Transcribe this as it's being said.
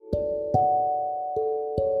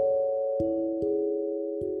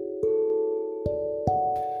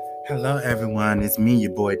Hello, everyone. It's me,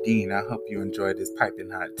 your boy Dean. I hope you enjoyed this piping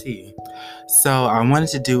hot tea. So, I wanted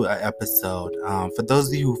to do an episode. For those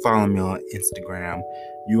of you who follow me on Instagram,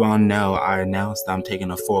 you all know I announced I'm taking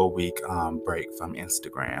a 4-week break from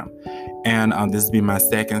Instagram. And this will be my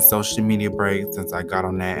second social media break since I got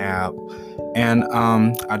on that app. And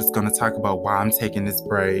I'm just going to talk about why I'm taking this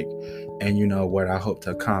break and, what I hope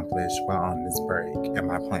to accomplish while on this break and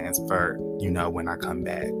my plans for, when I come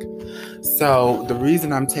back. So the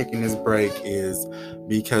reason I'm taking this break is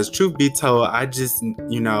because, truth be told, I just,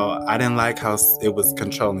 I didn't like how it was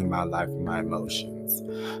controlling my life and my emotions.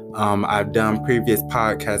 I've done previous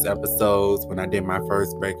podcast episodes when I did my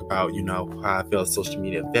first break about, how I feel social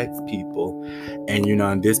media affects people. And,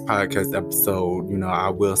 in this podcast episode, I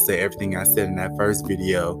will say everything I said in that first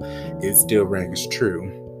video, it still rings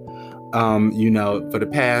true. For the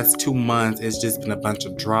past 2 months, it's just been a bunch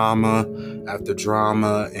of drama after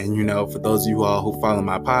drama. And, for those of you all who follow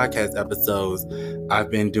my podcast episodes,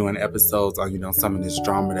 I've been doing episodes on, some of this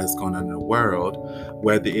drama that's going on in the world,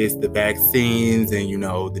 whether it's the vaccines and,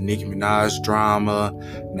 the Nicki Minaj drama.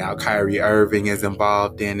 Now Kyrie Irving is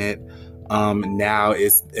involved in it. And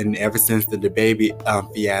ever since the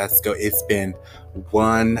DaBaby fiasco, it's been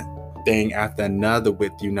one thing after another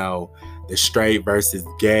with, the straight versus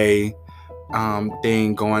gay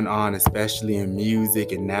thing going on, especially in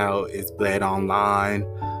music, and now it's bled online.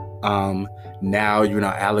 Now,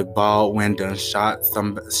 Alec Baldwin done shot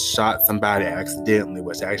somebody accidentally,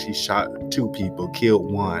 which actually shot 2 people,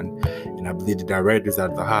 killed 1, and I believe the director's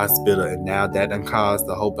at the hospital, and now that done caused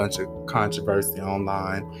a whole bunch of controversy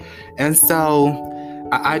online. And so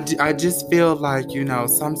I just feel like,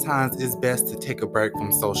 sometimes it's best to take a break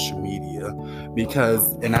from social media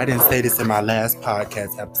because, and I didn't say this in my last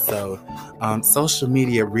podcast episode, social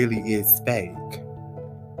media really is fake.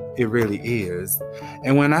 It really is.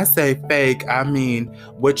 And when I say fake, I mean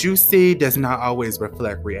what you see does not always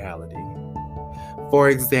reflect reality. For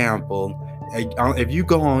example, if you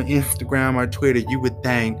go on Instagram or Twitter, you would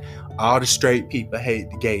think all the straight people hate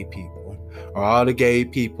the gay people, or all the gay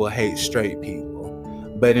people hate straight people.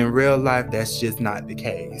 But in real life, that's just not the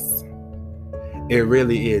case. It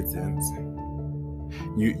really isn't.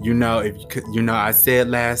 I said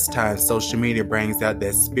last time, social media brings out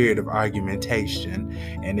that spirit of argumentation,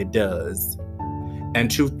 and it does.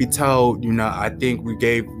 And truth be told, I think we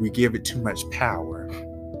give it too much power.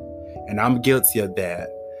 And I'm guilty of that.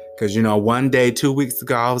 Because, one day, 2 weeks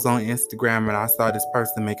ago, I was on Instagram and I saw this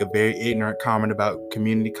person make a very ignorant comment about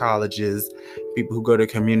community colleges, people who go to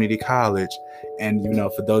community college. And,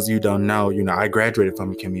 for those of you who don't know, I graduated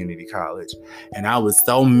from a community college. And I was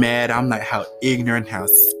so mad. I'm like, how ignorant, how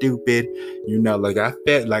stupid. I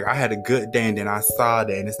felt like I had a good day, and then I saw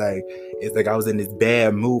that. And it's like I was in this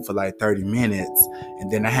bad mood for like 30 minutes.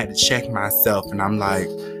 And then I had to check myself. And I'm like,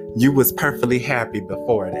 you was perfectly happy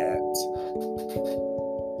before that.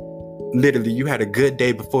 Literally, you had a good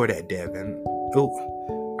day before that, Devin.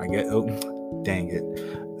 Dang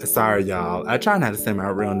it. Sorry, y'all. I try not to say my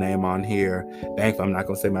real name on here. Thankfully, I'm not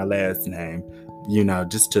going to say my last name,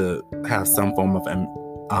 just to have some form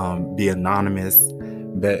of be anonymous.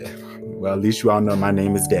 But, well, at least you all know my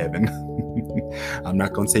name is Devin. I'm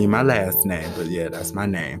not going to tell you my last name, but yeah, that's my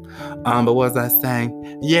name. But what was I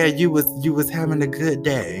saying? Yeah, you was having a good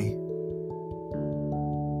day.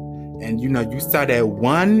 And you saw that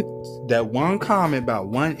one comment about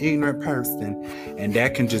one ignorant person, and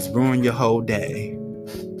that can just ruin your whole day.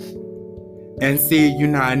 And see,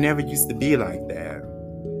 I never used to be like that.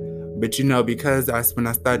 But because when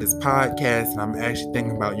I started this podcast and I'm actually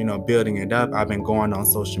thinking about, building it up, I've been going on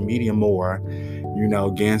social media more,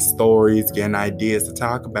 getting stories, getting ideas to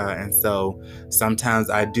talk about. And so sometimes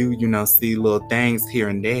I do, see little things here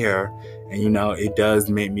and there. And, it does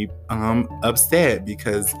make me upset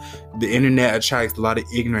because the internet attracts a lot of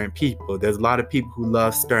ignorant people. There's a lot of people who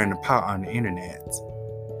love stirring the pot on the internet.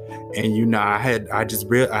 And, I had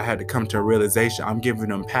to come to a realization. I'm giving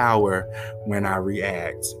them power when I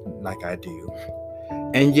react like I do.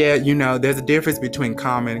 And yeah, there's a difference between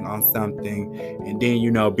commenting on something and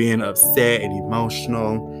then, being upset and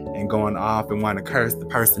emotional and going off and wanting to curse the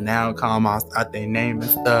person out, call them out their name and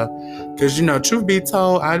stuff. Because, truth be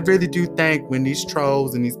told, I really do think when these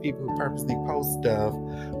trolls and these people who purposely post stuff,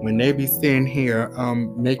 when they be sitting here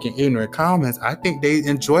making ignorant comments, I think they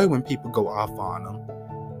enjoy when people go off on them.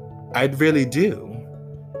 I really do.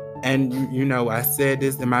 And, I said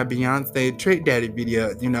this in my Beyonce Trick Daddy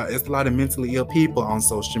video, it's a lot of mentally ill people on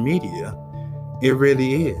social media. It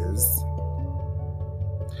really is.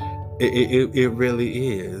 It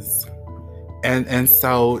really is. And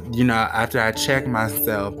so, after I checked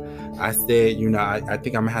myself, I said, I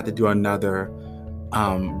think I'm going to have to do another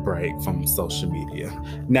break from social media.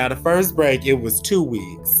 Now, the first break, it was 2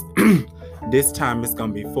 weeks. This time it's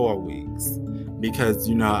gonna be 4 weeks because,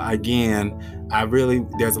 again,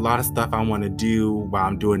 there's a lot of stuff I want to do while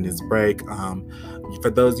I'm doing this break. For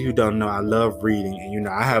those of you who don't know, I love reading, and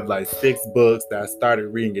I have like 6 books that I started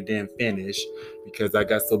reading and didn't finish because I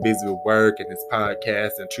got so busy with work and this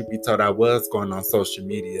podcast. And truth be told, I was going on social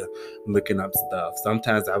media looking up stuff.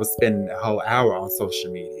 Sometimes I was spending a whole hour on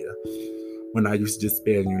social media when I used to just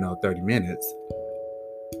spend 30 minutes.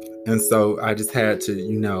 And so I just had to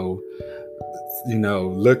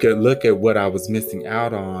look at what I was missing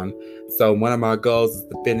out on. So one of my goals is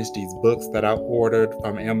to finish these books that I ordered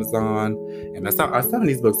from Amazon, and I saw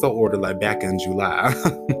these books ordered like back in July.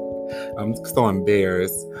 I'm so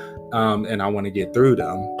embarrassed, and I want to get through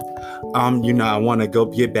them. I want to go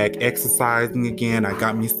get back exercising again. I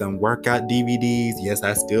got me some workout DVDs. Yes,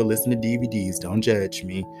 I still listen to DVDs. Don't judge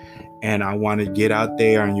me. And I want to get out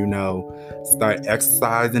there and start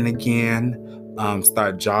exercising again.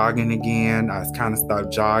 Start jogging again. I kind of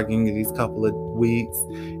stopped jogging these couple of weeks,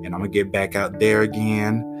 and I'm gonna get back out there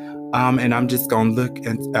again. And I'm just gonna look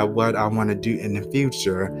at what I want to do in the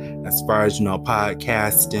future, as far as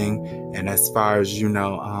podcasting, and as far as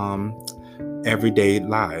everyday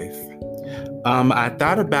life. I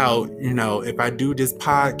thought about if I do this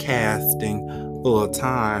podcasting full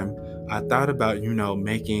time, I thought about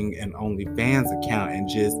making an OnlyFans account and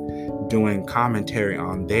just doing commentary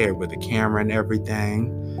on there with a camera and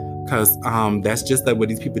everything, because that's just like what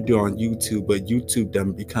these people do on YouTube. But YouTube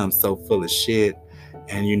done become so full of shit,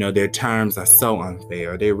 and their terms are so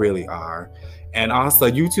unfair. They really are. And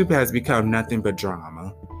also YouTube has become nothing but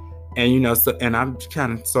drama, and and I'm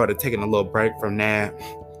kind of sort of taking a little break from that.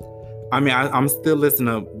 I mean, I'm still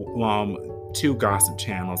listening to 2 gossip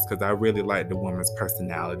channels because I really like the women's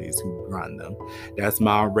personalities who run them. That's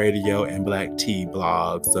Mob Radio and Black Tea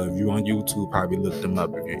Blog. So if you're on YouTube, probably look them up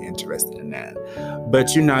if you're interested in that. But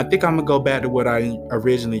I think I'm gonna go back to what I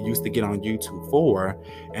originally used to get on YouTube for,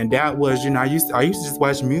 and that was I used to just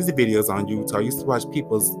watch music videos on YouTube. I used to watch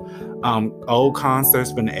people's old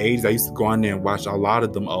concerts from the 80s. I used to go on there and watch a lot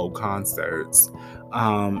of them old concerts.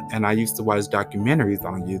 And I used to watch documentaries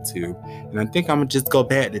on YouTube, and I think I'm gonna just go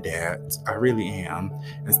back to that. I really am.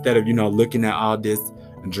 Instead of looking at all this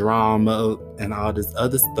drama and all this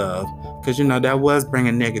other stuff, because that was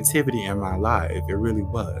bringing negativity in my life. It really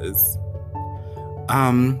was.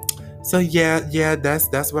 So yeah,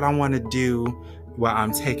 that's what I want to do while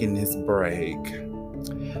I'm taking this break.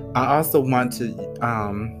 I also want to.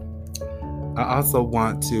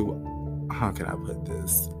 How can I put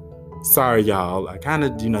this? Sorry, y'all. I kind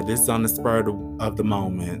of, this is on the spur of the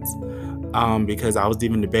moment, because I was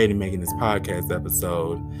even debating making this podcast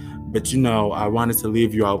episode. But, I wanted to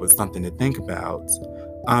leave you all with something to think about.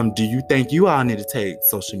 Do you think you all need to take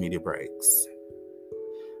social media breaks?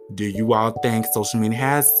 Do you all think social media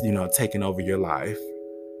has, taken over your life?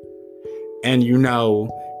 And,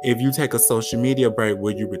 if you take a social media break,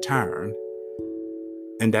 will you return?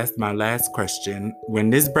 And that's my last question.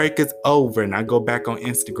 When this break is over and I go back on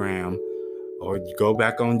Instagram or you go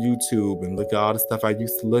back on YouTube and look at all the stuff I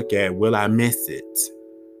used to look at, will I miss it?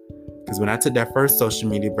 Because when I took that first social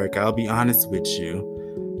media break, I'll be honest with you,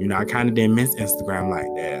 I kind of didn't miss Instagram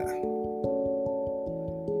like that.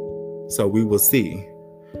 So we will see.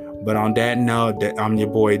 But on that note, I'm your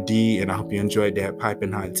boy D, and I hope you enjoyed that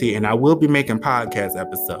Piping Hot Tea. And I will be making podcast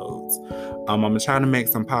episodes. I'm going to try to make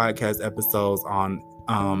some podcast episodes on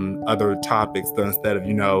other topics, so instead of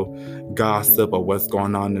gossip or what's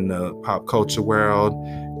going on in the pop culture world,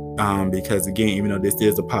 because again, even though this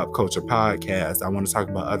is a pop culture podcast, I want to talk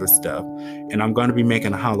about other stuff. And I'm going to be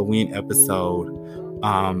making a Halloween episode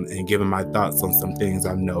and giving my thoughts on some things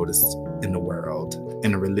I've noticed in the world,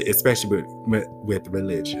 especially with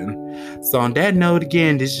religion. So on that note,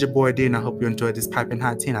 again, this is your boy D, and I hope you enjoyed this Piping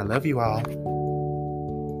Hot Tea, and I love you all.